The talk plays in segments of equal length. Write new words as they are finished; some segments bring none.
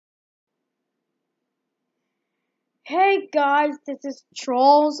Hey guys, this is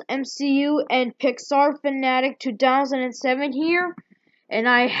Trolls MCU and Pixar Fanatic 2007 here, and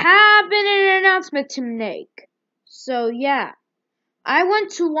I have an announcement to make. So yeah, I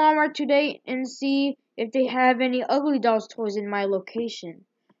went to Walmart today and see if they have any Uglydog toys in my location,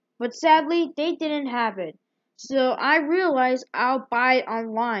 but sadly they didn't have it. So I realized I'll buy it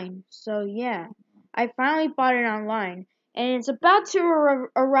online. So yeah, I finally bought it online, and it's about to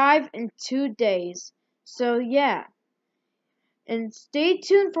arrive in 2 days. So yeah. And stay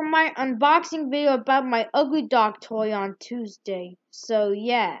tuned for my unboxing video about my Uglydog toy on Tuesday. So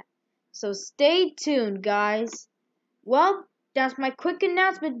yeah. So stay tuned, guys. Well, that's my quick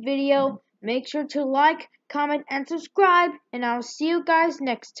announcement video. Make sure to like, comment, and subscribe, and I'll see you guys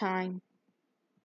next time.